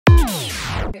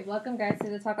Okay, welcome guys to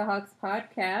the Talkaholics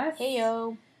podcast. Hey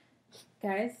yo.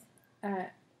 Guys,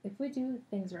 if we do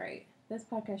things right, this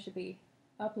podcast should be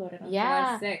uploaded on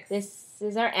Yeah, July 6th. this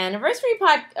is our anniversary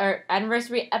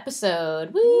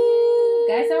episode. Woo!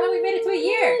 Guys, somehow we made it to a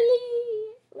year.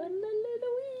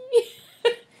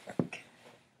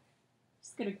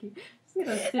 Just gonna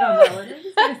sit on that one.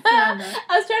 Just gonna sit on that.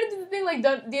 I was trying to do the thing like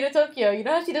Dita Tokyo. You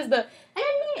know how she does the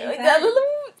like that.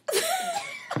 Just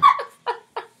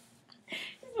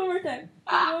one more time.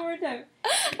 One more time.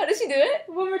 How does she do it?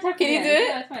 One more time. Can you do Yeah, it?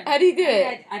 that's fine. How do you do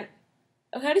it? I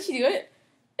How did she do it?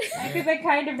 because I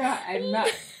kind of know. I'm not.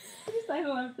 I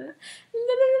love this.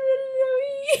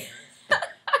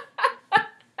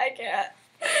 I can't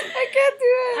do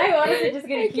it. I'm honestly just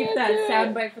gonna keep that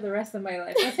soundbite for the rest of my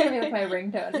life. That's gonna be like my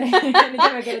ringtone.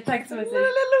 Anytime I get a text message.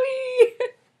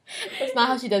 That's not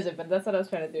how she does it, but that's what I was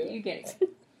trying to do. You getting it?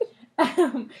 But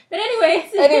anyways,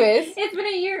 it's been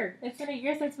a year. It's been a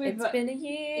year since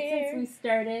we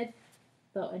started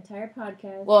the entire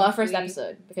podcast. Well, our first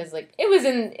episode, because like it was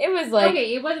like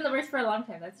okay, it wasn't the worst for a long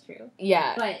time. That's true.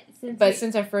 Yeah, but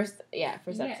since our first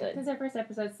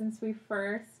episode,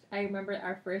 I remember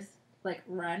our first like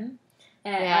run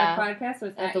at our podcast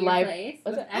was at the your live place.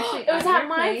 Was it? Actually, it was at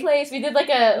my place. We did like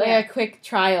a quick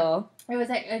trial. It was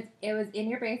in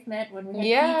your basement when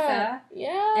we had pizza.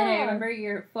 Yeah. And I remember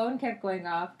your phone kept going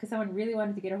off because someone really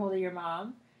wanted to get a hold of your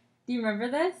mom. Do you remember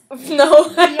this?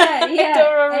 No. Yeah. I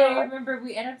don't remember. And I remember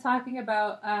we ended up talking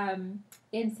about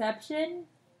Inception.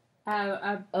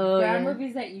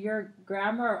 Movies that your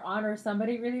grandma or aunt or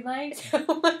somebody really liked.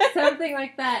 Something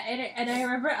like that. And I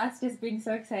remember us just being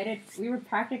so excited. We were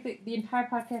practically, the entire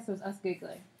podcast was us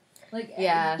giggling.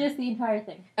 Just the entire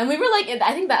thing. And we were like,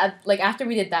 I think that like after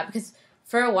we did that, because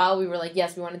for a while we were like,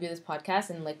 yes, we want to do this podcast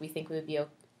and like we think we would be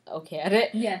okay at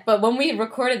it. Yeah. But when we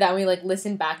recorded that and we like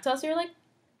listened back to us, we were like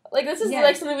this is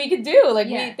like something we could do. Like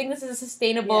we think this is a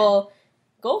sustainable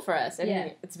goal for us.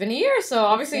 And it's been a year, so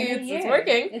obviously it's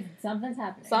working. Something's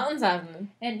happening. Something's happening.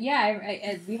 And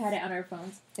we had it on our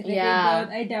phones.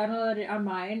 I downloaded it on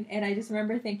mine, and I just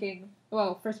remember thinking,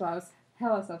 well, first of all, I was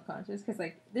hella self-conscious because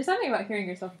like there's something about hearing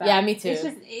yourself back. Yeah, me too. It's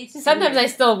just sometimes weird. I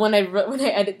still when I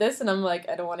edit this and I'm like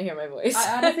I don't want to hear my voice.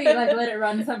 I honestly like let it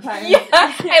run sometimes. Yeah,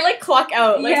 I like clock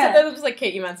out. Like sometimes I'm just like,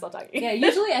 Kate, you man, stop talking. Yeah,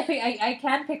 usually I think I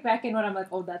can pick back in when I'm like,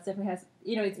 oh, that definitely has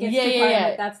it gets too quiet.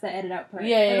 Like, that's the edit out part.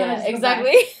 Yeah,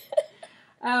 exactly.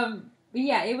 But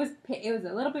yeah, it was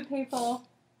a little bit painful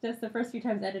just the first few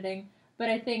times editing, but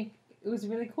I think it was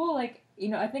really cool. Like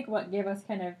I think what gave us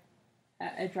kind of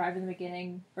a drive in the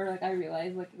beginning, or like I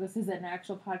realized like this is an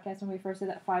actual podcast when we first did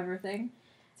that Fiverr thing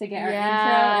to get our intro,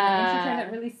 and the intro turned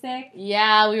out really sick.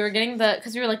 Yeah, we were getting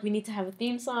because we were like, we need to have a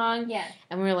theme song. Yeah.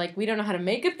 And we were like, we don't know how to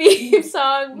make a theme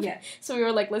song. Yeah. So we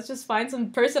were like, let's just find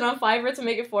some person on Fiverr to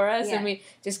make it for us, and we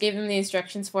just gave them the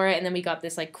instructions for it, and then we got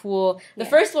this like cool. The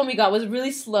first one we got was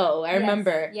really slow. I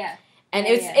remember. Yeah. And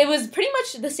it was pretty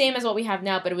much the same as what we have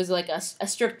now, but it was like a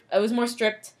stripped. It was more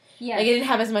stripped. Yeah. Like, it didn't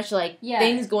have as much,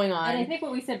 things going on. And I think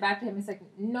what we said back to him is, like,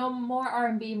 no more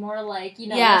R&B, more, like,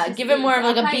 Yeah, give it more of,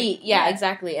 like, a beat. Yeah,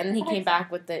 exactly. And then he came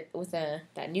back with that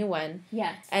new one.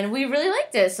 Yeah. And we really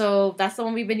liked it, so that's the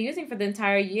one we've been using for the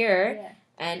entire year. Yeah.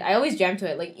 And I always jam to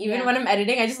it. Like, even when I'm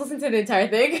editing, I just listen to the entire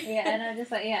thing. Yeah, and I'm just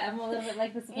like, I'm a little bit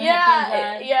like this.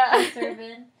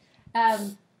 Serving.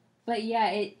 But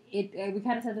yeah, we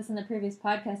kind of said this in the previous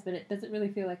podcast, but it doesn't really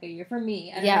feel like a year for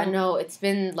me. No, it's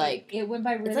been like it went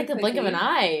by really quickly. It's like the blink of an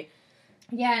eye.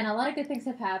 Yeah, and a lot of good things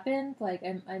have happened. Like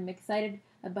I'm excited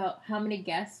about how many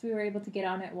guests we were able to get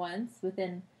on at once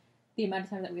within the amount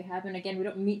of time that we have. And again, we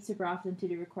don't meet super often to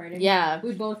do recording. Yeah,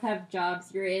 we both have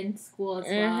jobs. You're in school as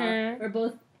well. We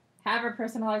both have our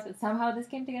personal lives, but somehow this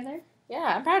came together.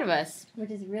 Yeah, I'm proud of us,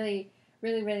 which is really,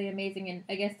 really, really amazing. And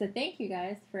I guess to thank you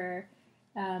guys for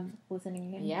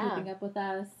listening and keeping up with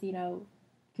us,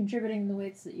 contributing the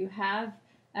ways that you have.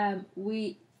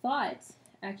 We thought,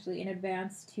 actually, in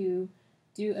advance to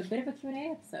do a bit of a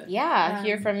Q&A episode. Yeah,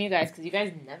 hear from you guys, because you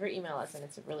guys never email us, and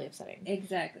it's really upsetting.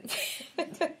 Exactly.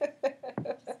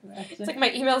 It's like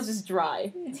my email is just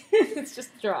dry. It's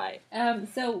just dry.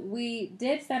 So we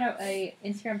did send out a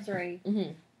Instagram story.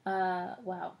 Mm-hmm.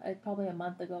 Probably a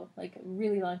month ago, like a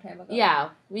really long time ago. Yeah,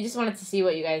 we just wanted to see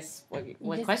what you guys,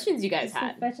 what questions you guys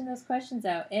had. Fetching those questions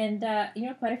out, and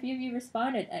quite a few of you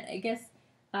responded, and I guess,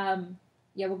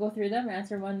 we'll go through them,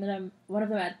 answer one of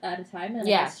them at a time, and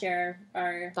just share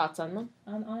our thoughts on them,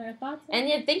 on our thoughts.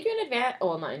 And thank you in advance.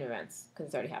 Well, not in advance because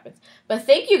it's already happened, but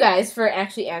thank you guys for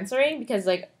actually answering, because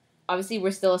obviously we're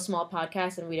still a small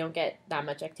podcast and we don't get that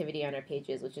much activity on our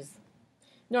pages, which is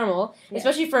normal,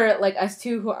 especially for us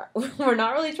two who we're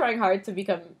not really trying hard to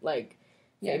become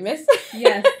famous.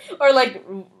 Yes. Or like,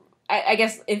 I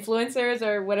guess influencers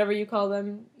or whatever you call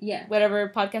them. Yeah. Whatever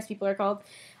podcast people are called.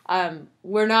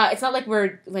 It's not like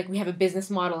we have a business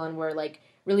model and we're like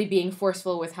really being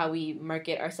forceful with how we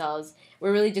market ourselves.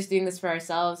 We're really just doing this for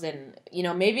ourselves, and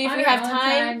maybe if we have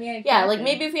time, like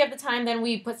maybe if we have the time, then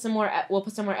we'll put some more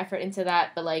effort into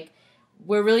that. But like,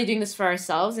 we're really doing this for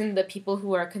ourselves, and the people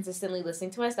who are consistently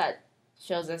listening to us, that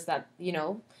shows us that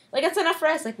like that's enough for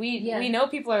us. Like we know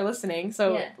people are listening,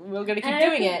 so we're gonna keep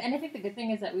doing it. And I think the good thing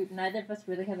is that neither of us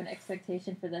really have an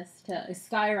expectation for this to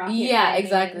skyrocket. Yeah,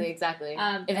 exactly. If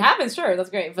it happens, sure, that's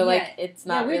great. But like, it's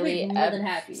not really more than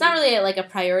happy. It's not really like a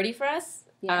priority for us.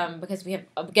 Yeah. Because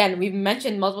we've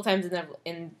mentioned multiple times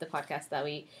in the podcast that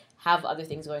we have other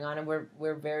things going on, and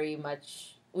we very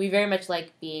much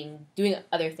like doing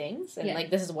other things, and like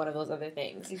this is one of those other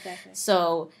things. Exactly.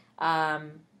 So.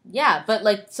 Yeah, but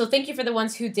like, so thank you for the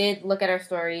ones who did look at our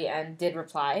story and did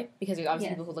reply, because there's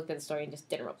obviously people who looked at the story and just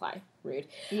didn't reply. Rude.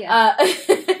 Yeah.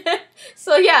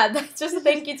 So yeah, that's just a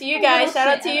thank you to you guys. Shout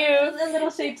out to you. A little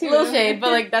shade too. A little shade,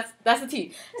 but like that's the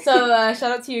tea. So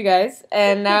shout out to you guys,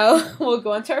 and now we'll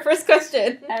go on to our first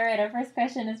question. All right, our first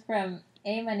question is from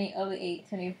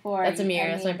amoney0824. That's Amir.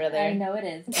 That's my brother. I know it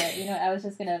is, but I was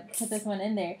just gonna put this one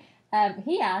in there.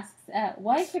 He asks,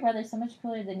 why is your brother so much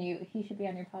cooler than you? He should be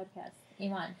on your podcast.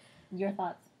 Iman, your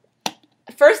thoughts?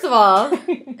 First of all,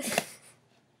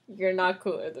 you're not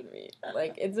cooler than me.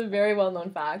 Like, it's a very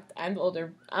well-known fact. I'm the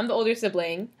older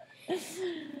sibling.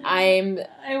 I am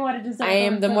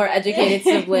the more educated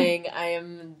sibling. I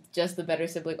am just the better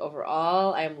sibling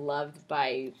overall. I am loved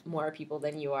by more people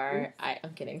than you are.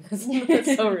 I'm kidding.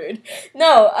 That's so rude.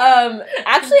 No,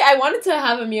 actually, I wanted to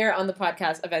have Amir on the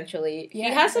podcast eventually. Yeah,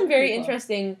 he has some very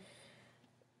interesting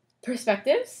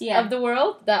perspectives of the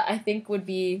world that I think would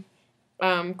be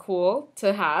cool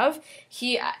to have.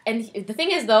 The thing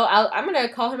is, though, I'm gonna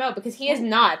call him out because he is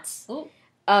not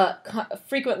a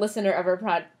frequent listener of our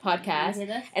podcast,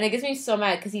 and it gets me so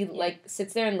mad because he like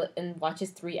sits there and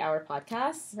watches 3-hour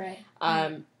podcasts, right?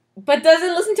 But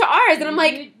doesn't listen to ours, and I'm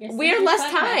like, we have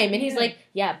less time, and he's like,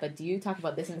 yeah, but do you talk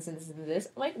about this and this and this and this?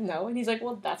 I'm like, no, and he's like,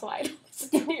 well, that's why I don't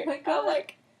listen to you. I'm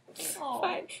like,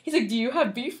 fine. He's like, do you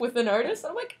have beef with an artist?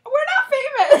 I'm like, we're not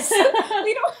famous.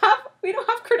 we don't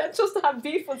have credentials to have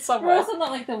beef with someone. We're also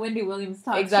not like the Wendy Williams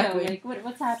talk show. Like,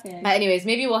 what's happening? Anyways,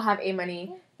 maybe we'll have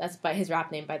A-Money. That's by his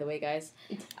rap name, by the way, guys.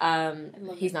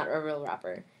 He's not a real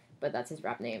rapper, but that's his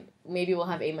rap name. Maybe we'll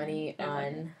have A-Money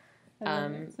on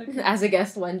as a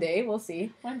guest one day. We'll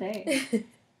see. One day.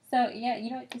 So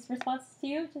yeah, his response to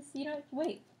you, just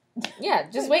wait. Yeah,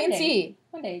 just wait and see.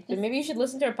 One day. But maybe you should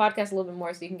listen to our podcast a little bit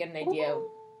more so you can get an idea of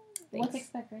things. What to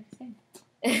expect, right?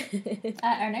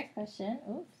 Our next question,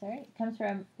 comes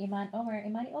from Iman Omer.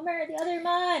 Imani Omer, the other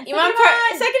Iman.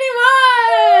 Second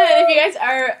Iman! If you guys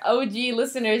are OG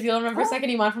listeners, you'll remember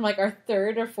Second Iman from like our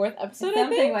 3rd or 4th episode,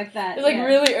 Something like that. It was like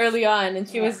really early on, and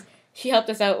she helped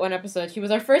us out one episode. She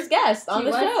was our first guest on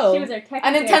the show. She was our technical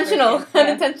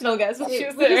unintentional guest, but she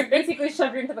was there. We just basically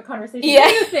shoved her into the conversation. Yeah. What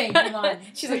do you think, Iman?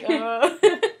 She's like,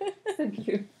 So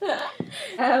cute.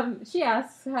 She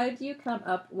asks, how do you come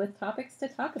up with topics to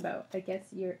talk about? I guess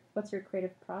what's your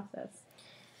creative process?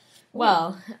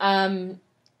 Well,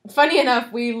 funny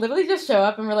enough, we literally just show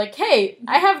up and we're like, hey,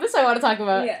 I have this I want to talk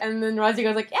about. Yeah. And then Razi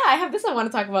goes like, yeah, I have this I want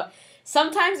to talk about.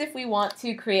 Sometimes if we want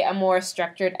to create a more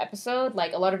structured episode,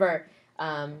 like a lot of our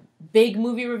big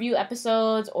movie review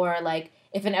episodes, or like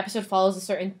if an episode follows a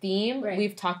certain theme,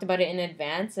 we've talked about it in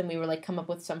advance and we were like, come up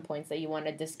with some points that you want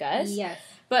to discuss. Yes.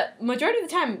 But majority of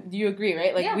the time, do you agree,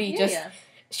 right? Like we just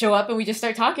show up and we just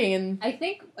start talking. And I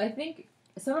think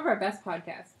some of our best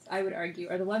podcasts, I would argue,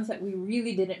 are the ones that we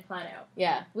really didn't plan out.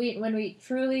 Yeah. When we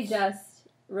truly just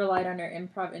relied on our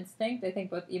improv instinct. I think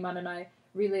both Iman and I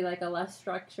really like a less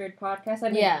structured podcast. I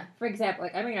mean, for example,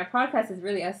 our podcast is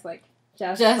really us like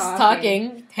just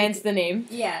talking, hence the name.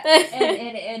 Yeah,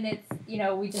 and it's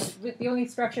the only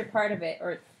structured part of it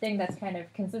or thing that's kind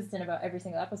of consistent about every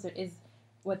single episode is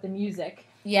what the music.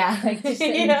 Yeah, like just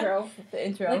the intro. The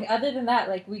intro. Like other than that,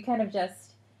 like we kind of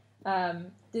just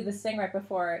do this thing right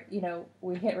before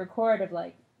we hit record of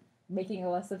like making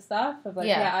a list of stuff of like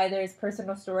either it's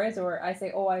personal stories or I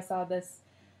say I saw this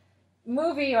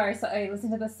movie or I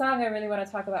listened to this song I really want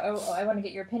to talk about. I want to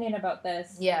get your opinion about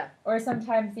this. Yeah. Or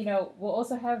sometimes we'll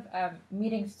also have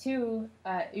meetings too.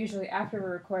 Usually after we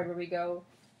record where we go.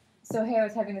 So hey, I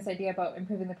was having this idea about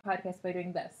improving the podcast by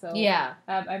doing this. So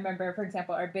I remember, for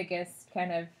example, our biggest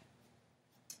kind of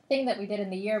thing that we did in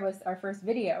the year was our first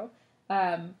video,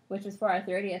 which was for our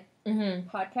 30th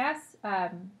podcast,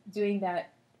 doing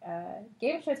that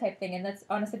game show type thing. And that's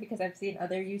honestly because I've seen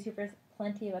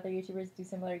plenty of other YouTubers do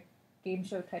similar game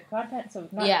show type content, so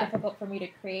not Yeah. difficult for me to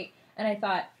create. And I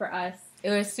thought for us, It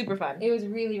was super fun. it was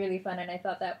really, really fun, and I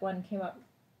thought that one came out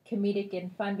comedic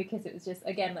and fun because it was just,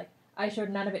 again, like, I showed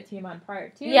none of it to Iman prior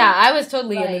to. Yeah, I was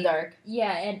totally in the Like, dark.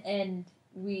 Yeah, and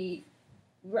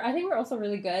I think we're also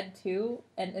really good, too,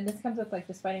 and this comes with, like,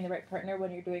 just finding the right partner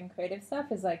when you're doing creative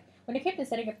stuff, is, like, when it came to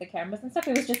setting up the cameras and stuff,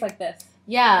 it was just like this.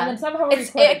 Yeah. And then somehow we It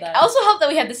recorded them. also helped that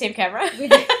we had the same camera. We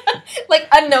did. Like,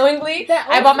 unknowingly.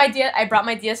 I brought Also- I brought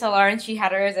my DSLR and she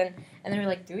had hers, and they were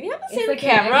like, do we have the It's same like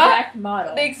camera? the exact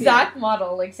model. The exact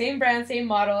model. Like, same brand, same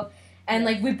model. And,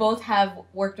 like, we both have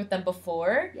worked with them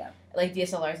before. Yeah. Like,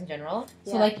 DSLRs in general.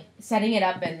 So, Yeah. like, setting it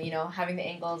up and, having the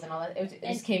angles and all that, it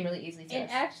just came really easily to It us.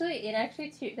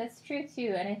 actually too, that's true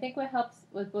too, and I think what helps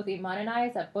with both Iman and I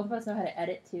is that both of us know how to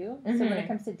edit too. So when it Mhm.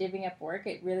 comes to divvying up work,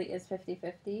 it really is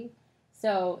 50-50.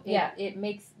 So Yeah. it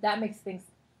makes things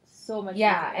so much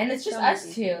Yeah, easier. and it's just so much us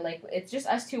easier. two. Like, it's just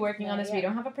us two working on Yeah, this. We yeah.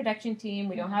 don't have a production team.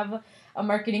 We don't have a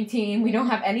marketing team. We don't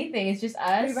have anything. It's just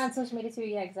us. We run social media too.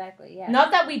 Yeah, exactly. Yeah.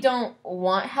 Not that we don't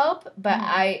want help, but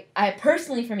Mhm. I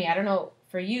personally, for me, I don't know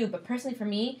for you, but personally for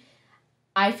me,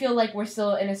 I feel like we're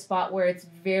still in a spot where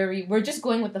we're just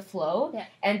going with the flow. Yeah.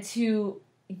 And to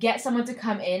get someone to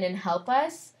come in and help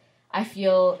us, I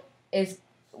feel I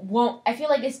feel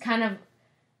like it's kind of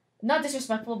not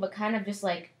disrespectful, but kind of just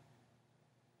like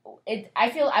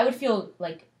I would feel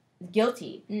like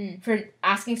guilty for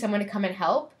asking someone to come and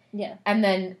help. Yeah. And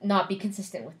then not be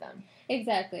consistent with them.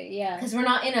 Exactly. Yeah. Because we're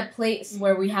not in a place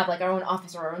where we have like our own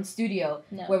office or our own studio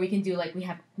No. where we can do we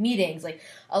have meetings. Like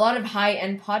a lot of high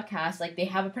end podcasts, like they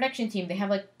have a production team, they have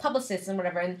like publicists and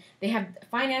whatever, and they have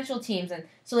financial teams, and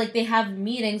so like they have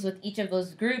meetings with each of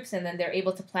those groups, and then they're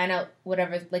able to plan out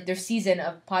whatever like their season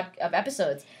of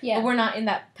episodes. Yeah. But we're not in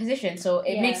that position, so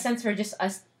it Yeah. makes sense for just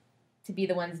us to be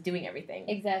the ones doing everything.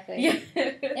 Exactly. Yeah.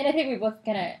 And I think we both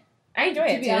kind of. I enjoy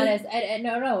To it be too. honest,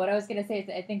 no. What I was gonna say is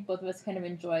that I think both of us kind of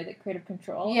enjoy the creative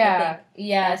control. Yeah. I think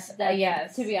Yes. that's,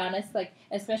 Yes. To be honest, like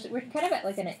especially we're kind of at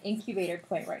like an incubator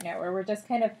point right now where we're just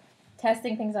kind of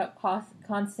testing things out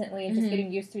constantly and just Mhm.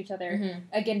 getting used to each other. Mhm.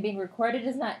 Again, being recorded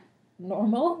is not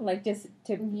normal. Like just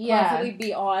to Yeah. constantly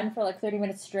be on for like 30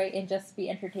 minutes straight and just be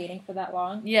entertaining for that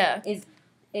long. Yeah.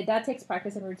 That takes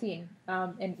practice and routine.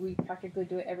 And we practically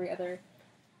do it every other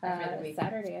Every other week.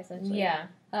 Saturday essentially. Yeah.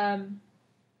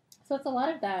 So it's a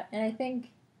lot of that, and I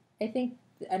think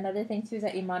another thing too is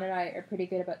that Iman and I are pretty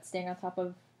good about staying on top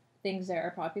of things that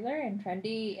are popular and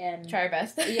trendy and Try our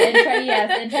best.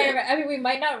 Yeah, and try. I mean, we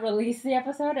might not release the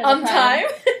episode at On the time.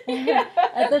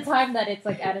 at the time that it's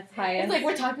like at its highest. It's like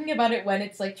we're talking about it when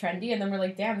it's like trendy, and then we're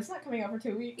like, damn, it's not coming out for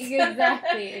 2 weeks.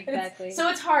 Exactly. So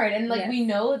it's hard, and like Yes. we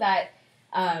know that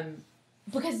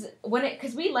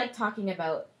because we like talking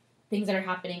about things that are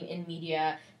happening in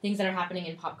media, things that are happening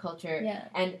in pop culture, Yeah.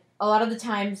 and a lot of the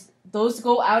times those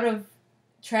go out of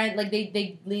trend. Like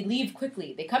they leave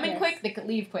quickly. They come in Yes. quick, they could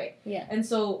leave quick. Yeah. And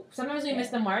so sometimes we miss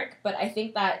Yeah. the mark, but I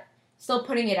think that still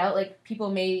putting it out, like people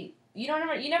may you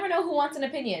never know who wants an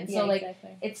opinion. So Yeah, like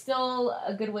exactly. it's still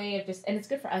a good way of and it's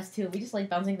good for us too. We just like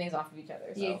bouncing things off of each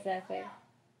other. So. Yeah, exactly.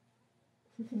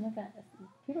 Look at that.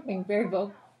 People are being very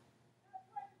vocal.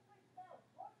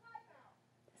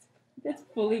 That's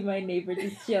fully my neighbor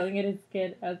just yelling at his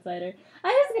kid outsider.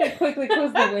 I'm just gonna quickly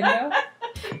close the window.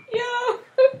 Yo!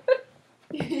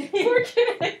 Poor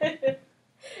kid!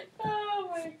 Oh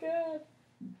my god.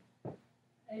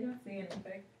 I don't see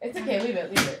anything. It's okay, leave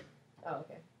it. Oh,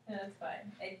 okay. That's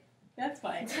fine. That's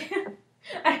fine.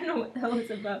 I don't know what the hell it's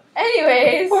about.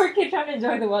 Anyways. Poor kid trying to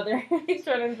enjoy the weather. He's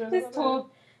trying to enjoy the Just weather. told,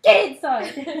 get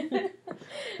inside.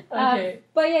 Okay.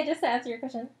 But yeah, just to answer your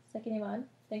question, Second Iman,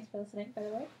 thanks for listening, by the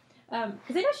way.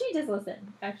 Because I know she does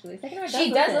listen, actually. Second Iman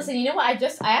She does listen. You know what?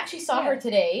 I actually saw her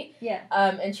today. Yeah.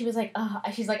 And she was like,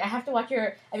 she's like, I have to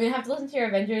listen to your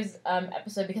Avengers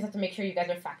episode because I have to make sure you guys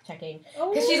are fact checking.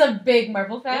 Because she's a big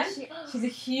Marvel fan. She's a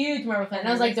huge Marvel fan. And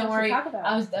I was like, don't worry.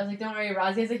 I was like, don't worry.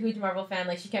 Razia's a huge Marvel fan.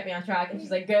 Like, she kept me on track, and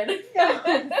she's like, good.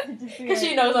 Because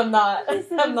she knows I'm not.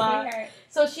 I'm not.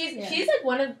 So she's like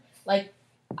one of like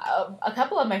a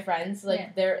couple of my friends.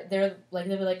 Like they're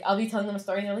like I'll be telling them a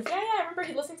story, and they're like, yeah, I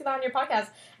remember listening to that on your podcast.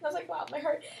 And I was like, wow, my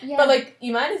heart. Yeah. But like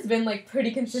Iman has been like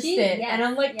pretty consistent, and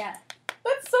I'm like,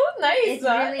 that's so nice. It's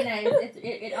really nice.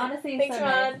 It honestly is Thanks, so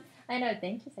Iman. nice. I know.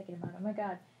 Thank you, Second Iman. Oh my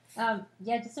god.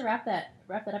 Yeah. Just to wrap that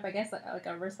up, I guess like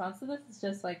a response to this is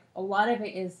just like a lot of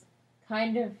it is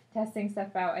kind of testing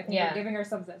stuff out. I think we're giving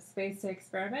ourselves that space to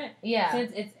experiment. Yeah.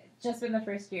 Since it's just been the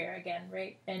first year again,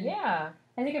 right? And yeah.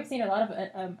 I think I've seen a lot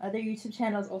of other YouTube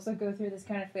channels also go through this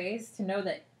kind of phase to know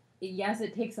that yes,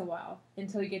 it takes a while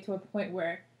until you get to a point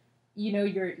where you know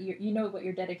you know what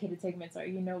your dedicated segments are.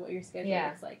 You know what your schedule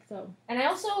looks like. So, and I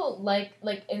also like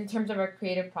in terms of our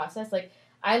creative process, like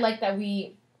I like that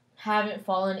we haven't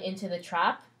fallen into the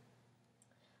trap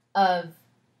of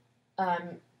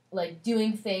like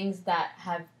doing things that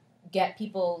get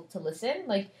people to listen,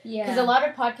 like because a lot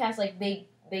of podcasts like they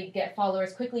get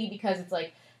followers quickly because it's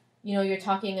like, you know,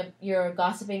 you're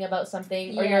gossiping about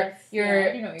something, or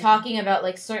you're talking about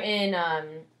like certain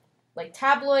like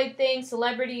tabloid things,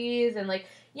 celebrities, and like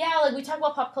we talk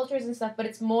about pop cultures and stuff, but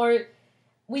it's more,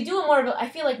 I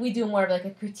feel like we do more of like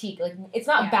a critique, like it's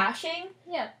not bashing.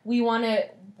 We want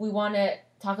to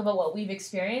talk about what we've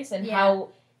experienced and how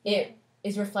it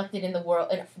is reflected in the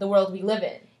world we live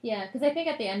in. Yeah, because I think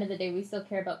at the end of the day, we still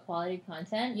care about quality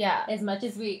content. Yeah. As much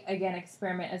as we, again,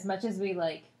 experiment, as much as we,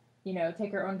 like, you know,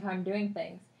 take our own time doing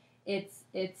things, it's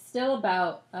still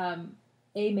about,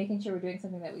 making sure we're doing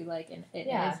something that we like and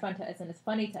it's fun to us and it's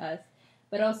funny to us,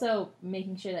 but also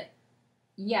making sure that,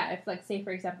 if, like, say, for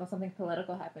example, something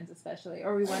political happens especially,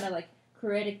 or we want to, like,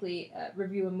 critically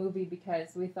review a movie because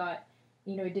we thought,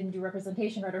 you know, it didn't do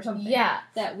representation right or something.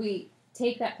 That we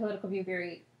take that political view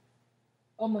very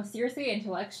almost seriously,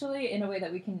 intellectually, in a way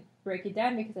that we can break it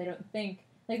down, because I don't think,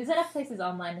 like, there's enough places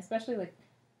online, especially, like,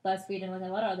 BuzzFeed and, like,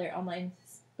 a lot of other online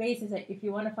spaces, that if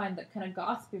you want to find the kind of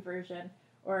gossipy version,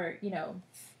 or, you know,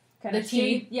 kind of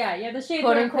shade, the shade,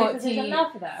 quote-unquote, there's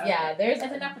enough of that. Yeah, there's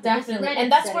enough of that. Definitely.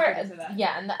 And that's where,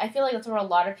 and I feel like that's where a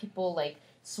lot of people, like,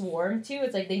 swarm to.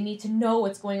 It's like they need to know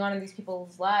what's going on in these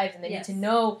people's lives, and they need to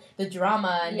know the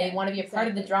drama, and they want to be a part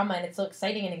of the drama, and it's so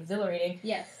exciting and exhilarating.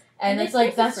 And it's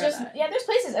like, that's just, there's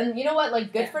places. And you know what?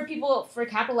 Like, good for people for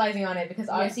capitalizing on it, because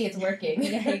obviously it's working.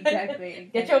 Exactly.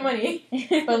 Get your money.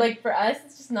 But, like, for us,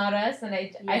 it's just not us. And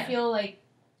I feel like,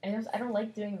 I don't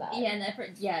like doing that.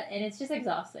 And it's just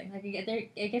exhausting. Like,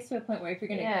 it gets to a point where if you're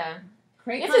going to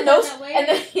create content that way. And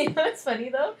then, you know what's funny,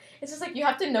 though? It's just like, you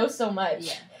have to know so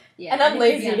much. And I'm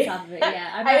lazy.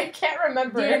 I can't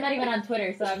remember. Dude, I'm not even on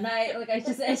Twitter, so I'm not, like, I'm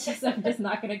just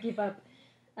not going to keep up.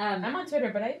 I'm on Twitter,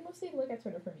 but I mostly look at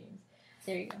Twitter for memes.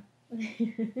 There you go.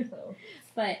 So.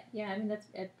 But, I mean, that's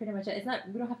pretty much it. It's not,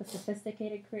 we don't have a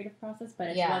sophisticated creative process, but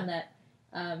it's one that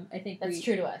I think that's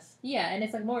true to us. Yeah, and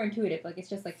it's, like, more intuitive. Like, it's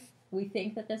just, like, we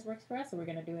think that this works for us, so we're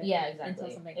going to do it. Yeah, exactly.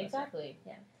 Until something goes exactly.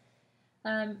 Right.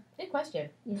 Yeah. Good question.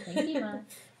 Yeah, thank you, Ma.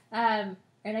 Our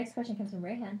next question comes from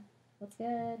Rayhan. What's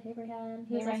good? Hey, Rayhan.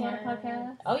 He's also on a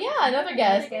podcast. Oh, yeah, another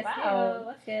guest. Wow.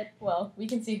 What's good? Well, we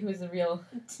can see who's the real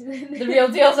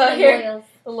deals out here.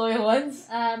 The loyal ones.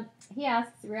 He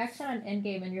asks, reaction on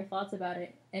Endgame and your thoughts about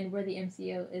it, and where the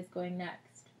MCU is going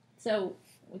next. So,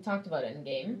 we talked about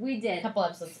Endgame. We did. A couple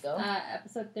episodes ago.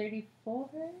 Episode 34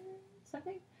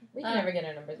 something? We can never get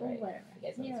our numbers right. Whatever. You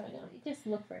guys know what's going on. Just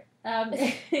look for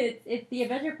it. It's the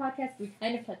Avenger podcast. We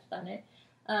kind of touched on it.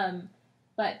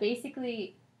 But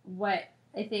basically, what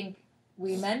I think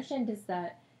we mentioned is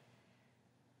that,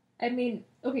 I mean,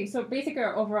 okay, so basically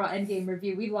our overall Endgame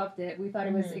review, we loved it. We thought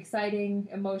it was exciting,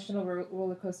 emotional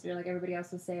roller coaster, like everybody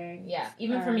else was saying. Yeah,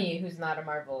 even for me, who's not a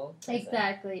Marvel person.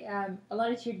 Exactly. A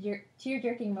lot of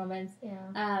tear-jerking moments.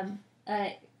 Yeah.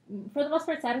 For the most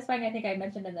part, satisfying. I think I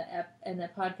mentioned in the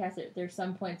podcast, there's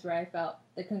some points where I felt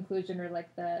the conclusion, or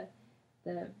like the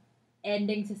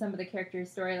ending to some of the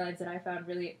characters' storylines, that I found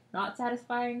really not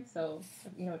satisfying. So,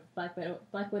 you know, Black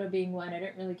Widow being one. I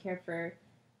didn't really care for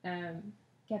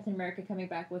Captain America coming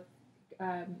back with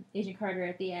Agent Carter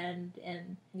at the end,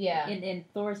 and in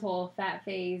Thor's whole fat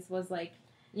phase was like,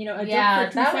 you know, a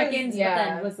joke for 2 seconds, but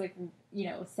then was like, you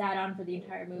know, sat on for the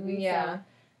entire movie. Yeah.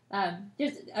 So,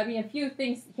 just, I mean, a few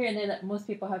things here and there that most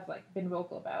people have, like, been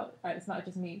vocal about. It's not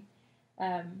just me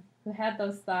who had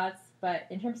those thoughts. But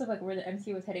in terms of, like, where the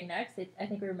MCU was heading next, I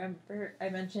think I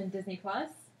mentioned Disney Plus.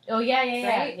 Oh, yeah.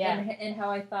 Right? And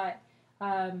how I thought,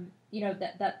 you know,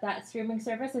 that streaming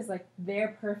service is, like,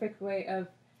 their perfect way of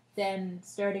then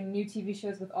starting new TV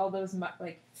shows with all those,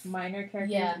 minor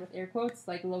characters, with air quotes,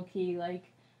 like Loki, like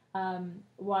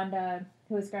Wanda,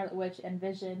 who is Scarlet Witch, and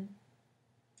Vision.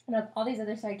 And all these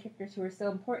other side characters who are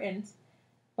still important,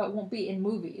 but won't be in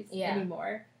movies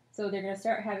anymore. So they're going to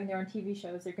start having their own TV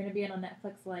shows. They're going to be on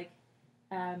Netflix, like,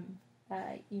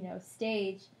 you know,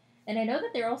 stage. And I know that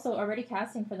they're also already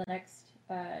casting for the next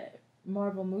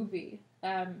Marvel movie.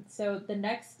 So the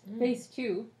next phase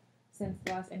 2, since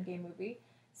the last Endgame movie,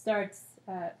 starts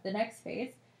the next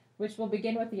phase, which will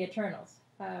begin with the Eternals,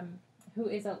 who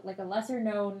is a lesser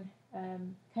known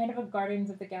kind of a Guardians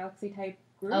of the Galaxy type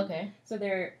group. Okay. So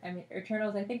they're,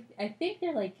 Eternals, I think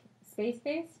they're like space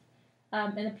based.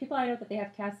 And the people I know that they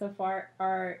have cast so far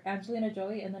are Angelina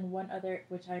Jolie, and then one other,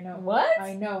 which I know. What?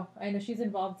 I know she's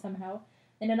involved somehow.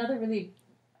 And another really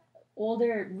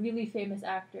older, really famous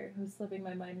actor who's slipping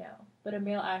my mind now, but a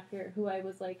male actor who I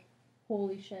was like,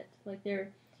 holy shit! Like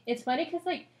it's funny because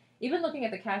like even looking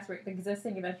at the cast, the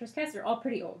existing Adventures cast, they're all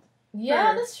pretty old.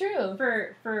 Yeah, that's true.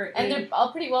 And they're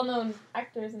all pretty well known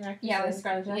actors and actresses. Yeah, like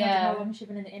Scarlett Johansson, how long she's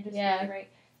been in the industry, right?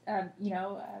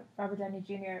 Robert Downey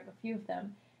Jr., a few of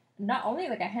them. Not only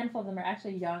like a handful of them are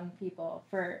actually young people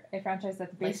for a franchise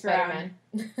that's based around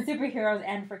superheroes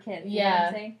and for kids. You know what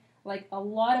I'm saying? Like a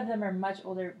lot of them are much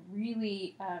older,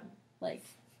 really like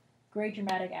great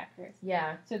dramatic actors.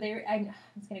 Yeah. So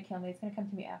it's gonna kill me. It's gonna come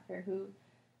to me after who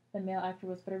the male actor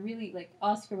was, but a really like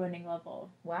Oscar-winning level.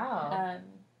 Wow.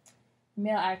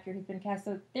 Male actor who's been cast.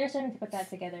 So they're starting to put that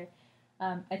together.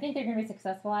 I think they're gonna be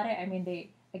successful at it. I mean,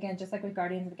 they. Again, just like with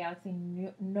Guardians of the Galaxy,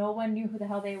 no one knew who the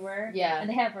hell they were. Yeah. And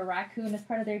they have a raccoon as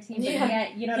part of their team, but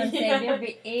yet, you know what I'm saying? They'll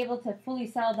be able to fully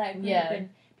sell that group, and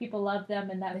people love them,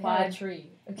 and that they vibe. had a tree.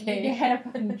 Okay. They had a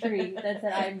fucking tree that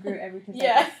said, I am Groot every 2 seconds.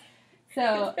 Yeah.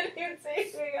 So. I didn't even say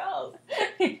anything else.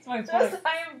 It's my Just, point.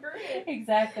 I am Groot.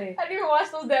 Exactly. I didn't even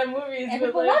watch those damn movies. And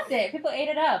people loved it. People ate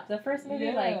it up. The first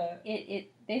movie,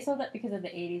 they sold it because of the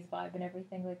 80s vibe and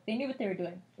everything. Like, they knew what they were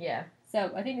doing. Yeah.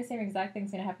 So I think the same exact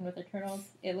thing's going to happen with Eternals.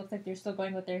 It looks like they're still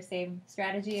going with their same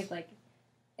strategy of, like,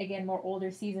 again, more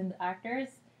older, seasoned actors,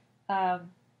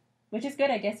 which is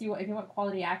good. I guess if you want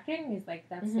quality acting,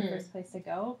 that's the first place to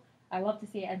go. I love to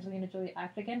see Angelina Jolie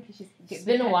act again because it's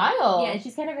been a while. Yeah, and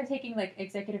she's kind of been taking like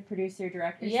executive producer,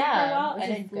 director for a while,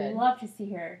 and I'd love to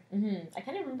see her. Mm-hmm. I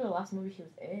can't remember the last movie she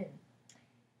was in.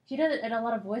 She does it in a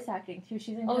lot of voice acting too.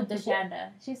 She's in Kung Fu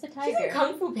Panda. She's the tiger. She's in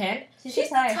Kung Fu Panda. She's She's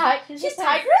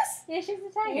tigress. Yeah, she's the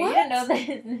tiger. What? You didn't know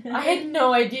that. I had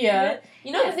no idea.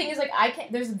 You know the thing is, like,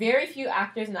 there's very few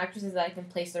actors and actresses that I can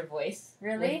place their voice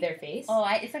with their face. Oh,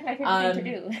 it's like my favorite thing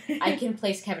to do. I can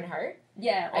place Kevin Hart.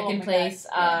 Yeah. I can place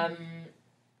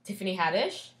Tiffany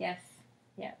Haddish. Yes.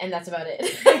 Yeah. And that's about it.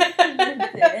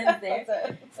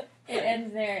 It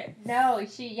ends there. No,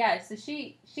 so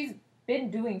she's been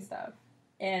doing stuff.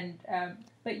 And,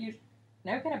 but you're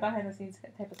now kind of behind the scenes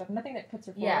type of stuff. Nothing that puts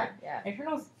her forward. Yeah.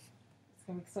 Eternals, it's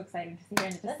going to be so exciting to see her.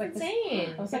 And just that's like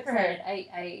insane. I'm so excited.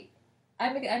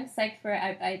 I'm psyched for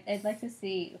it. I'd like to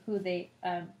see who they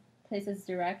place as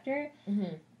director.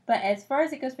 Mm-hmm. But as far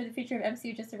as it goes for the future of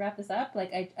MCU, just to wrap this up,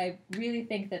 like I really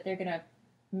think that they're going to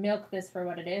milk this for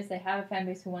what it is. They have a fan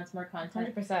base who wants more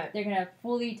content. 100%. They're going to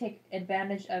fully take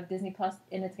advantage of Disney Plus,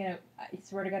 and it's going to, I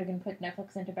swear to God, going to put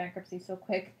Netflix into bankruptcy so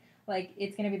quick. Like,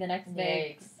 it's going to be the next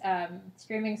big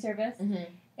streaming service. Mm-hmm.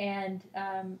 And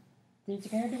they're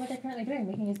going to do what they're currently doing,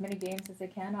 making as many games as they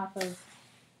can off of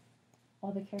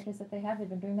all the characters that they have. They've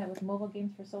been doing that with mobile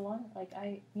games for so long. Like,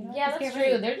 yeah, that's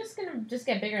true. They're just going to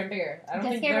get bigger and bigger. I don't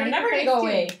think they're never going to go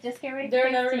away. Just get ready.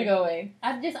 They're never going to go away.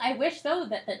 I wish, though,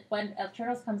 that when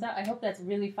Eternals comes out, I hope that's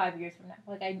really 5 years from now.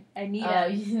 Like, I need I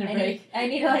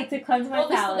need to cleanse my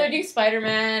palate. They're doing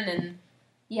Spider-Man and...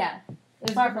 Yeah.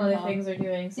 There's Far From Home. Things they're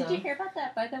doing. So. Did you hear about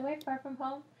that, by the way, Far From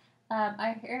Home?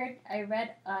 I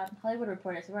read Hollywood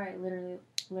Reporter, where I literally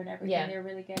learn everything. Yeah. They're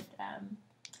really good,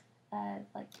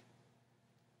 like,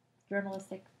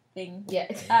 journalistic thing.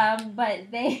 Yeah. But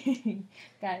they,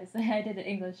 guys, I did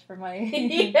English for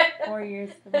my 4 years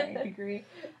for my degree.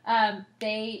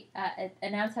 They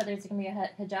announced how there's going to be a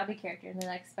hijabi character in the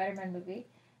next Spider-Man movie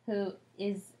who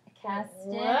is casted.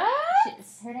 What?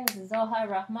 Her name is Zoha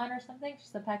Rahman or something.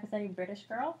 She's a Pakistani British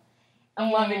girl.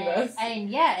 I'm loving this. And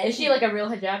yeah, is she like a real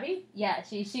hijabi? Yeah,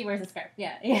 she wears a scarf.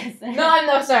 Yeah, yes.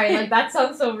 No, sorry. Like that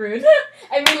sounds so rude.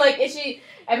 I mean, like, is she?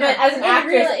 I meant as an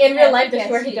actress in real life, does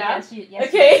she wear hijab? Yes,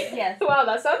 okay. Yes. Wow,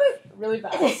 that sounded really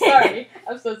bad. Sorry,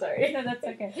 I'm so sorry. No, that's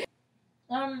okay.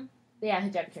 Yeah,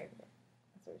 hijab character.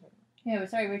 That's what we're talking about. Yeah,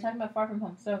 sorry, we were talking about Far From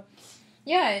Home. So,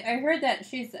 yeah, I heard that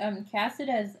she's casted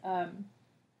as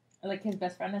like his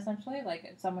best friend essentially,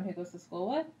 like someone who goes to school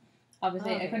with.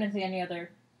 Obviously, I couldn't see any other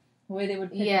way they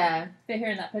would fit her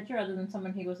in that picture other than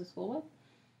someone he goes to school with.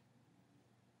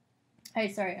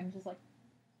 Hey, sorry, I'm just like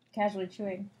casually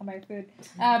chewing on my food.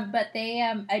 But they,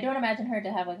 I don't imagine her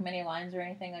to have like many lines or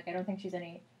anything. Like, I don't think she's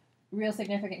any real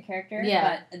significant character.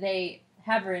 Yeah. But they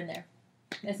have her in there.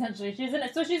 Essentially, she's in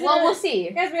it. So she's. Well, we'll see.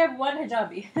 Guys, we have one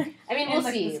hijabi. I mean, we'll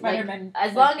see. Spider-Man,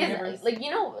 as long as, like,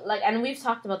 you know, like, and we've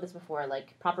talked about this before,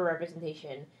 like proper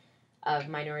representation of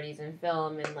minorities in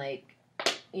film, and like,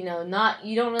 you know,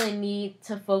 you don't really need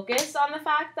to focus on the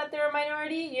fact that they're a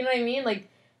minority. You know what I mean? Like,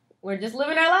 we're just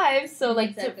living our lives. So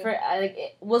like,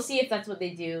 exactly. We'll see if that's what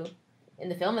they do in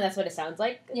the film, and that's what it sounds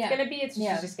like it's gonna be. She's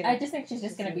just gonna. I just think she's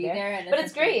just gonna be there. And but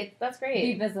it's great. That's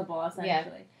great. Be visible, essentially. Yeah.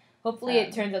 Hopefully,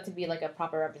 it turns out to be like a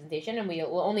proper representation, and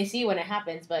we'll only see when it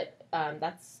happens. But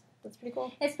that's pretty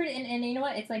cool. It's pretty, and you know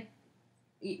what? It's like,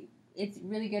 it's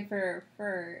really good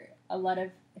for a lot of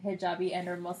hijabi and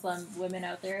or Muslim women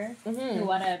out there who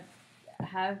want to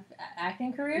have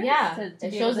acting careers. Yeah, to it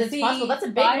be shows able to it's possible. That's a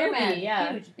big Spider-Man, movie.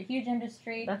 Yeah, huge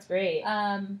industry. that's great.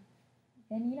 And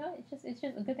it's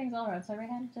just good things all around. So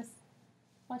Rehan, just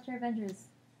watch your Avengers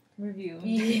review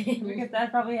because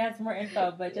that probably has more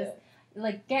info. But just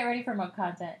like get ready for more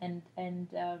content and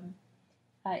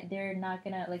they're not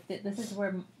gonna like this is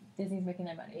where Disney's making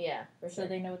their money. Yeah, for sure. So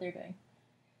they know what they're doing.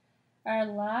 Our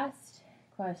last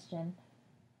question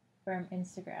from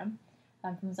Instagram.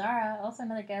 From Zara, also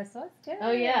another guest. So it's good.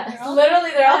 Oh yeah, They're all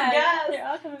guests. They're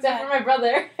all coming Except back. for my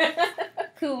brother.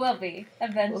 Who will be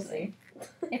eventually,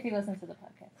 if he listens to the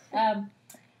podcast.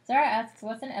 Zara asks,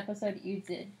 "What's an episode you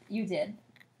did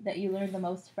that you learned the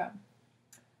most from?"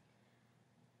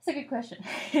 It's a good question.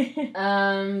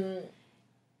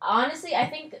 Honestly, I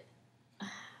think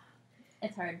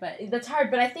it's hard, but that's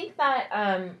hard. But I think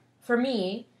that for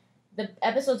me, the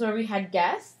episodes where we had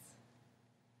guests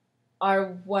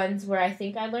are ones where I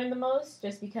think I learned the most,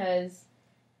 just because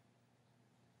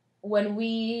when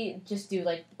we just do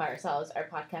like by ourselves our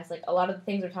podcast, like a lot of the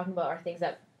things we're talking about are things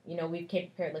that we've came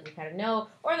prepared, like we kind of know,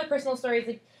 or the personal stories,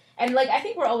 like, and like I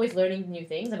think we're always learning new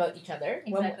things about each other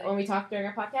when we talk during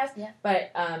our podcast. Yeah.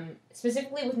 But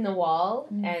specifically with Nawal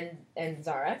and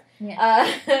Zara,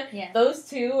 those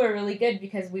two are really good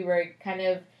because we were kind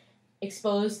of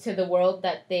exposed to the world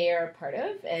that they are a part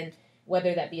of, and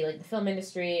whether that be like the film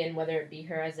industry, and whether it be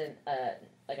her as a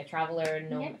traveler,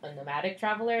 a nomadic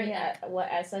traveler,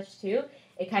 as such too.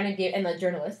 It kind of gave, and the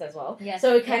journalist as well. Yes.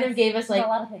 So it kind of gave us like a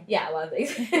lot of things. Yeah, a lot of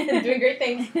things. Doing great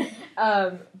things.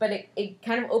 But it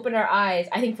kind of opened our eyes.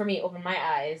 I think for me, it opened my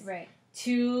eyes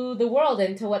to the world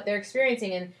and to what they're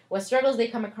experiencing and what struggles they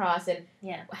come across and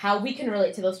how we can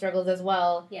relate to those struggles as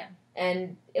well. Yeah.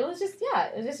 And it was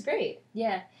just great.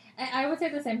 Yeah. I would say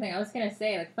the same thing. I was gonna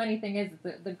say, like, funny thing is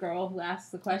the girl who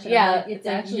asked the question. Yeah, like, it's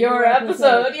actually your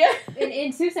episode. Yeah.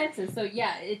 In two senses. So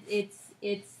yeah, it's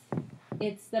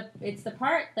the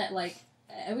part that like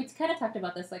we kind of talked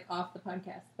about this like off the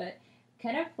podcast, but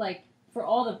kind of like for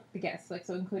all the guests, like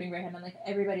so including Rehan and like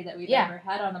everybody that we've ever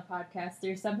had on the podcast,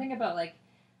 there's something about like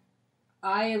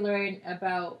I learned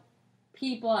about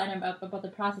people and about the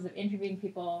process of interviewing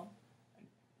people.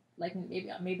 Like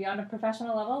maybe on a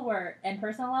professional level and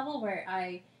personal level where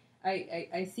I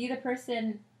see the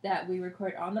person that we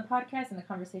record on the podcast and the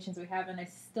conversations we have, and I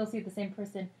still see the same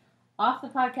person off the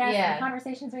podcast and the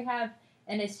conversations we have,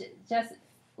 and it's just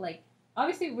like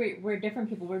obviously we're different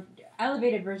people, we're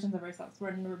elevated versions of ourselves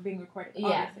when we're being recorded,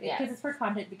 obviously, because it's for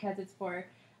content, because it's for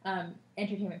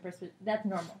entertainment purposes. That's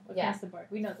normal across the board.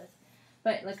 We know this,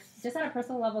 but like just on a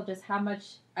personal level, just how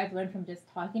much I've learned from just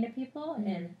talking to people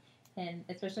and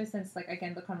especially since, like,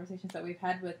 again, the conversations that we've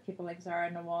had with people like Zara,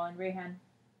 Nawal, and Rehan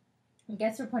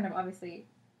gets to a point of, obviously,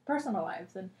 personal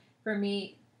lives. And for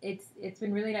me, it's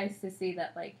been really nice to see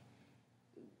that, like,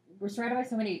 we're surrounded by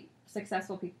so many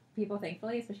successful people,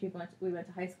 thankfully, especially people we went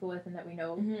to high school with and that we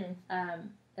know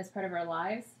as part of our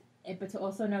lives. But to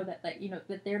also know that, like,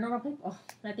 that they're normal people.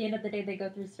 At the end of the day, they go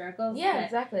through struggles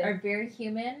that are very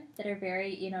human, that are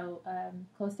very,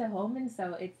 close to home. And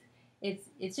so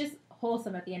it's just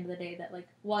wholesome at the end of the day that, like,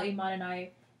 while Iman and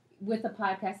I, with the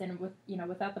podcast and with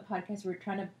without the podcast, we're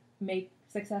trying to make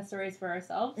success stories for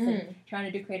ourselves and trying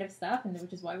to do creative stuff, and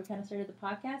which is why we kind of started the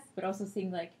podcast. But also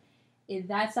seeing like if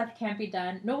that stuff can't be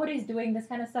done. Nobody's doing this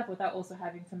kind of stuff without also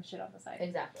having some shit on the side.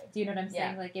 Exactly. Do you know what I'm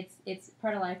saying? Like it's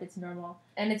part of life. It's normal,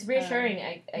 and it's reassuring.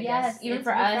 I guess even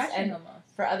for us and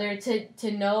for other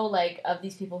to know like of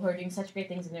these people who are doing such great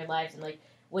things in their lives, and like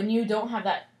when you don't have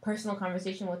that personal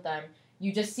conversation with them.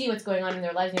 You just see what's going on in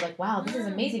their lives, and you're like, wow, this is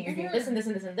amazing. You're doing this and this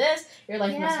and this and this. Your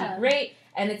life must be great.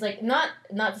 And it's like, not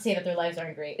to say that their lives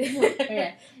aren't great.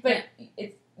 But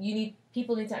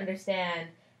people need to understand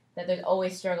that there's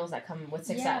always struggles that come with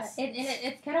success. Yeah, and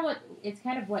it's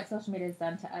kind of what social media has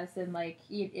done to us, and like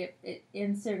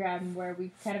Instagram, where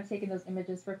we've kind of taken those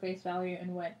images for face value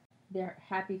and what they're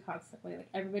happy constantly. Like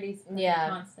everybody's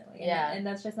constantly. And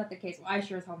that's just not the case. Well, I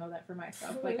sure as hell know that for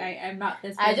myself. Like I'm not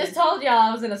this person. I just told y'all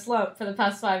I was in a slump for the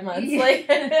past 5 months. Like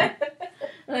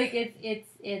like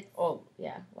it's oh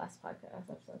yeah, last podcast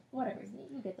episode. Whatever.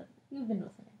 You get them. You've been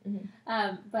listening.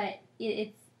 Mm-hmm. But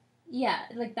it's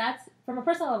like that's from a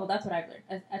personal level, that's what I've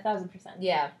learned 1,000%.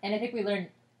 Yeah. And I think we learned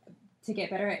to get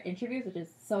better at interviews, which is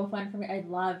so fun for me. I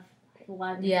love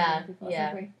interviewing people.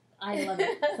 Yeah. I love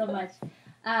it so much.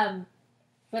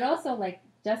 But also like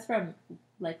just from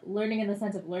like learning in the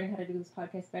sense of learning how to do this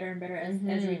podcast better and better as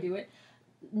we do it.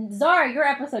 Zara, your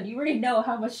episode, you already know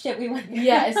how much shit we went through.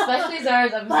 Yeah, especially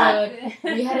Zara's episode.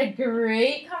 We had a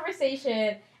great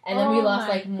conversation, and then we Oh lost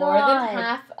my like more than God.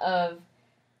 half of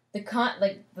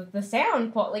the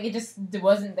sound quality. Like it just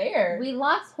wasn't there. We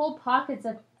lost whole pockets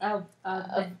of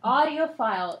the audio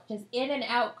file just in and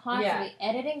out constantly.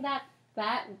 Editing that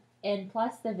and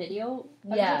plus the video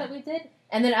episode that we did.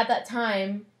 And then at that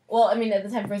time, well, I mean, at the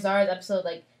time for Zara's episode,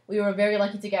 like, we were very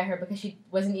lucky to get her because she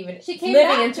wasn't even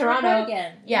living in Toronto.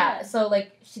 Again. Yeah, so,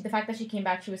 like, the fact that she came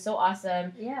back, she was so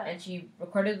awesome. Yeah. And she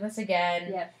recorded with us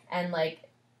again. Yeah. And, like,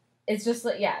 it's just,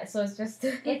 like, yeah, so it's just...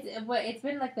 it's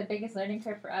been, like, the biggest learning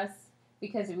curve for us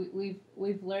because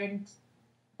we've learned...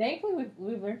 Thankfully,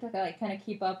 we've learned to, like, kind of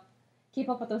keep up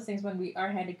with those things when we are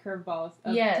handed curveballs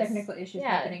of technical issues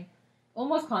happening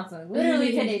almost constantly.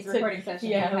 Literally today's recording session.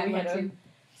 We had one too.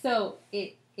 So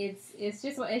it's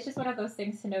just one of those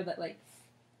things to know that, like,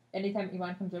 anytime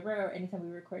Iman comes over or anytime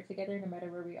we record together, no matter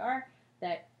where we are,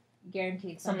 that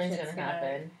guaranteed something's gonna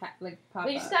happen. Pop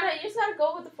but you up. just gotta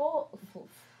go with the flow.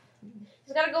 You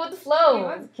just gotta go with the flow.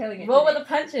 Iman's killing it. Roll with the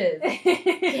punches.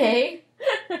 Okay.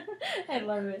 I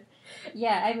love it.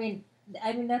 Yeah, I mean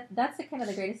that's the kind of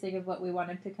the greatest thing of what we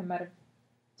wanted to come out of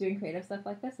doing creative stuff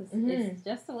like this is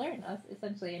just to learn us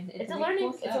essentially, and it's a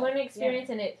learning experience,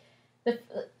 and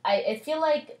I feel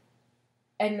like,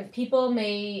 and people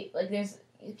may like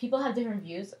people have different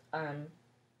views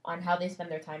on how they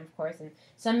spend their time, of course, and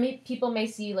some people may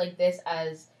see like this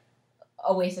as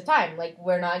a waste of time, like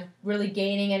we're not really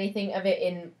gaining anything of it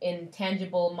in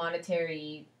tangible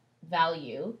monetary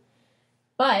value,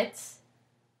 but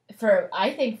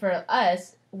I think for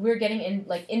us, we're getting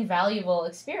invaluable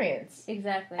experience.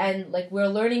 Exactly. And like we're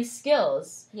learning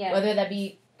skills. Yeah. Whether that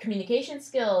be communication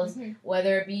skills,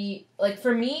 whether it be like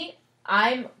for me,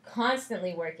 I'm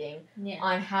constantly working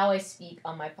on how I speak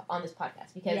on this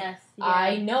podcast because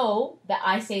I know that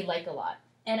I say like a lot.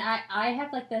 And I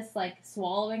have like this like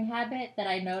swallowing habit that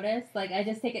I notice. Like I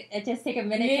just take a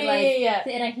minute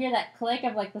to and I hear that click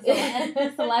of like the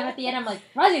saliva at the end. I'm like,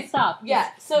 Raji, stop.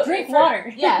 Yeah. So drink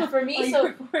water. Yeah, for me.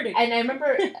 So and I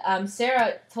remember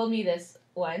Sarah told me this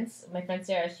once. My friend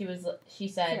Sarah, she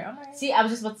said, Sarah, see, I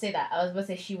was just about to say that. I was about to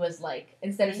say she was like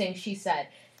instead of saying she said.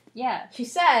 Yeah. She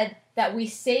said that we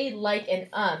say like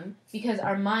and because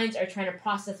our minds are trying to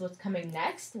process what's coming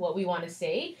next, what we want to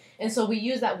say. And so we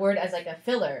use that word as like a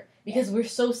filler because we're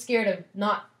so scared of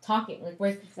not talking. Like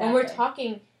when we're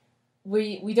talking,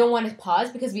 we don't want to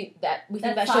pause because we think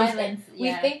that silence, shows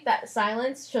we think that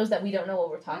silence shows that we don't know what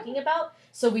we're talking about.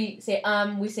 So we say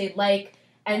we say like,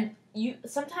 and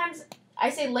sometimes I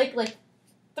say like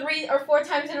 3 or 4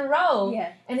 times in a row.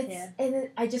 Yeah. And and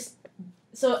I just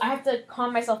so I have to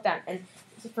calm myself down. And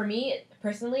so for me,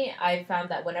 personally, I've found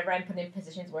that whenever I'm put in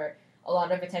positions where a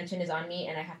lot of attention is on me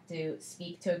and I have to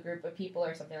speak to a group of people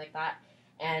or something like that,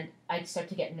 and I start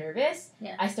to get nervous,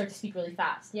 I start to speak really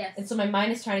fast. Yes. And so my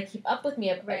mind is trying to keep up with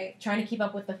me, trying to keep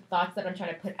up with the thoughts that I'm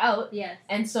trying to put out. Yes.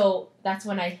 And so that's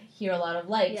when I hear a lot of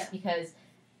likes because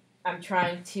I'm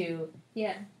trying to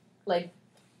like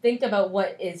think about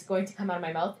what is going to come out of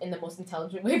my mouth in the most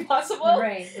intelligent way possible.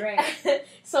 Right.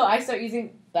 So I start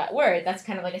using that word. That's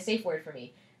kind of like a safe word for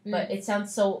me. But it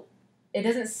sounds so... It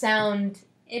doesn't sound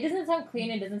clean.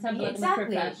 It doesn't sound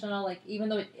professional. Like, even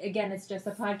though, again, it's just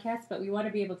a podcast, but we want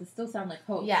to be able to still sound like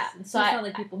hosts. Yeah. And so sound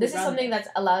like people this is something that's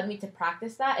allowed me to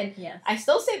practice that. And I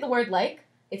still say the word like.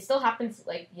 It still happens,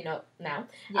 like, now.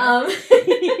 Yes.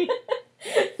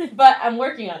 But I'm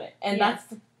working on it. And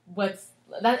that's what's...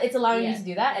 it's allowing me to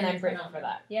do that, and I'm grateful for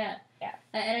that. Yeah.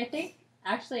 And I think,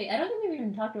 actually, I don't think we've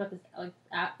even talked about this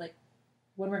like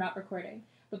when we're not recording.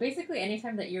 But basically,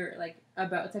 anytime that you're like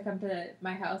about to come to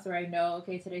my house, where I know,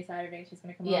 okay, today's Saturday, she's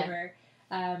gonna come over,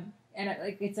 and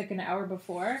it's like an hour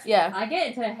before. Yeah. I get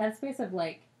into a headspace of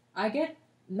like I get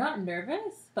not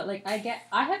nervous, but like I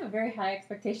have a very high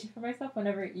expectation for myself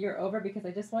whenever you're over because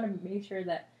I just want to make sure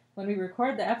that when we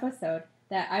record the episode,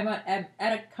 that I'm at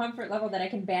a comfort level that I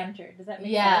can banter. Does that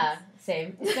make sense? Yeah,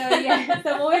 same. So so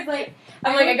I'm always like...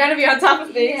 I gotta be on top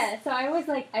of things. Yeah, so I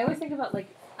always think about, like,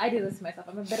 I do this to myself.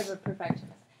 I'm a bit of a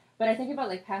perfectionist. But I think about,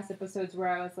 like, past episodes where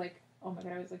I was like, oh my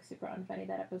god, I was, like, super unfunny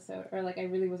that episode. Or, like, I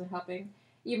really wasn't helping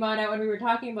Iman out when we were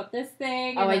talking about this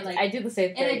thing. Oh, and then, I do the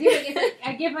same thing. And I do, it's like,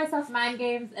 I give myself mind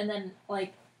games, and then,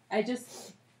 like, I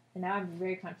just... And now I'm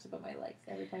very conscious about my likes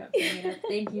every time I'm saying it.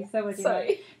 Thank you so much,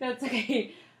 Iman. No, it's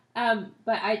okay.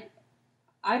 But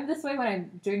I'm this way when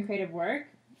I'm doing creative work.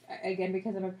 Again,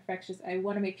 because I'm a perfectionist, I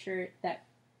want to make sure that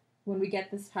when we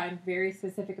get this time, very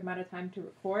specific amount of time to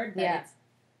record, that it's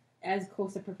as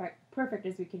close to perfect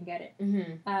as we can get it.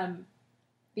 Mm-hmm.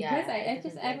 Because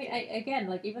again,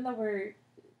 like, even though we're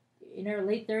in our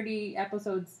late 30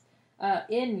 episodes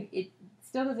it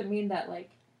still doesn't mean that, like,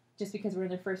 just because we're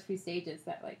in the first few stages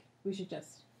that, like, we should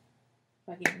just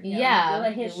fucking Yeah,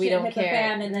 his we shit don't hit the care.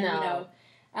 fan, and then No.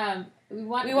 we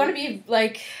want to be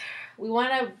like, we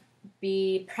want to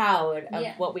be proud of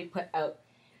what we put out.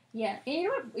 Yeah, and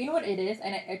you know what it is,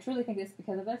 and I truly think this is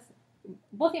because of us.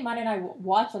 Both Iman and I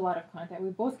watch a lot of content.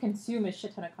 We both consume a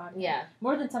shit ton of content. Yeah.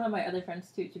 More than some of my other friends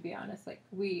too, to be honest. Like,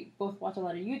 we both watch a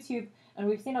lot of YouTube, and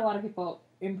we've seen a lot of people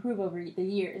improve over the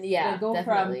years. Yeah, they go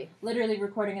definitely. from literally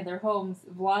recording in their homes,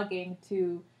 vlogging,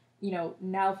 to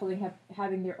now fully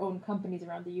having their own companies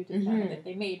around the YouTube channel that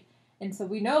they made. And so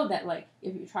we know that, like,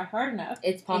 if you try hard enough,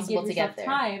 it's possible and to get there.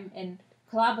 Time and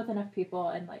collab with enough people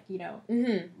and, like,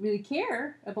 really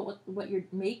care about what you're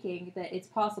making, that it's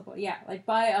possible. Yeah, like,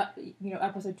 by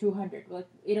episode 200, like,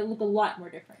 it'll look a lot more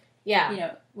different.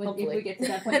 Yeah, if we get to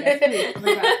that point. Yes, please. Oh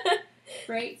my God.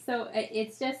 Right? So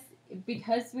it's just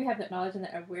because we have that knowledge and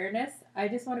that awareness. I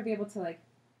just want to be able to, like,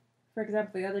 for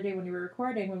example, the other day when we were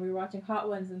recording, when we were watching Hot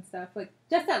Ones and stuff, like,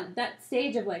 just that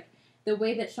stage of, like, the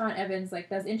way that Sean Evans, like,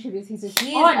 does interviews, he's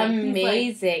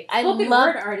amazing. I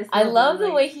love the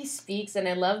way he speaks, and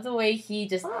I love the way he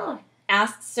just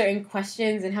asks certain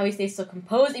questions and how he stays so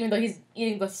composed, even though he's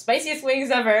eating the spiciest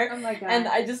wings ever. Oh my God. And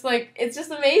I just, like, it's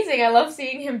just amazing. I love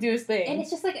seeing him do his thing. And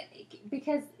it's just, like,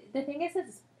 because the thing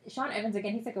is Sean Evans,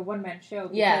 again, he's like a one-man show.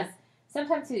 Because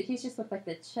sometimes he's just with, like,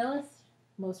 the chillest,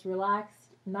 most relaxed,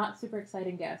 not super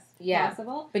exciting guest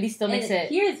possible. But he still makes it.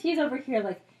 He's over here,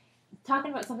 like, talking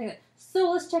about something that,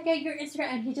 so let's check out your Instagram,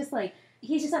 and he's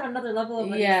just on another level of,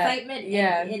 like, excitement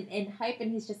and hype,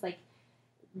 and he's just, like,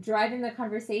 driving the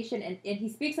conversation, and he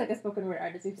speaks like a spoken word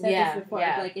artist. We've said this before.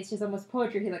 Like, it's just almost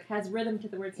poetry. He, like, has rhythm to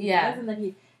the words he does, and then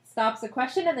he stops a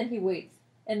question, and then he waits,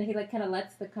 and then he, like, kind of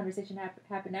lets the conversation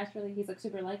happen naturally. He's, like,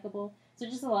 super likable. So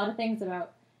just a lot of things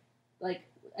about, like,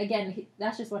 again,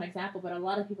 that's just one example, but a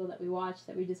lot of people that we watch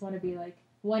that we just want to be like,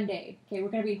 one day, okay, we're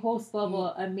gonna be host level,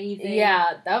 amazing.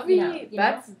 Yeah, that would be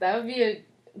that would be a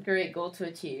great goal to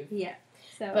achieve. Yeah.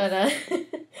 So, but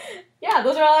yeah,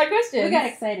 those are all our questions. We got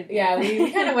excited. Yeah,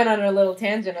 we kind of went on a little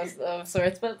tangent of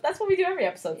sorts, but that's what we do every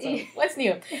episode. So what's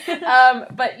new?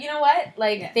 But you know what?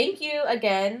 Like, thank you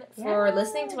again for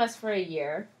listening to us for a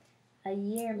year. A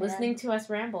year, man. Listening to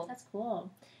us ramble. That's cool.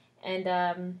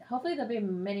 And hopefully there'll be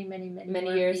many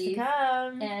years to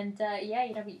come. And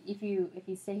if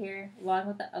you stay here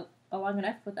long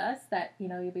enough with us, that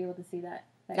you'll be able to see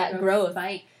that growth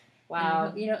spike.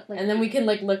 Wow. And then we can,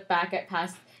 like, look back at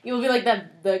past. It will be like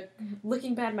the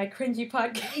looking back at my cringy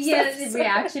podcast. Yeah, the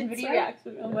reaction video.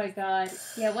 Oh my God.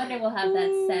 Yeah, one day we'll have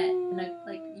that set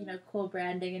and cool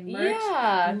branding and merch.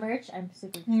 Yeah. Merch. I'm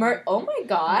super excited. Oh my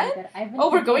God.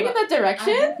 We're going in that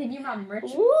direction? I've been thinking about merch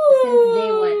since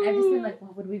day one. I've just been like,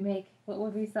 what would we make? What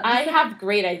would we sell? I have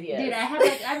great ideas. Dude, I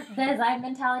have the design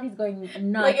mentality is going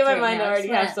nuts. Like, in my mind, I already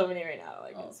have so many right now.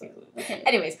 Like, okay.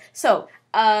 Anyways, so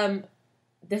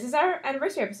this is our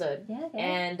anniversary episode. Yeah.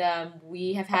 And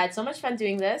we have had so much fun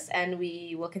doing this, and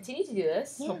we will continue to do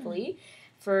this, hopefully,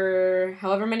 for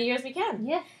however many years we can.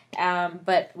 Yeah.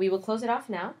 But we will close it off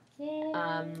now.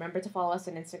 Yeah. Remember to follow us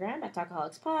on Instagram at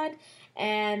TalkaholicsPod,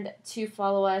 and to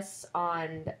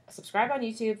subscribe on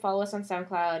YouTube, follow us on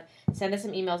SoundCloud, send us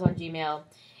some emails on Gmail,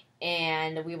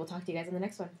 and we will talk to you guys in the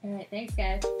next one. All right. Thanks,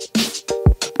 guys.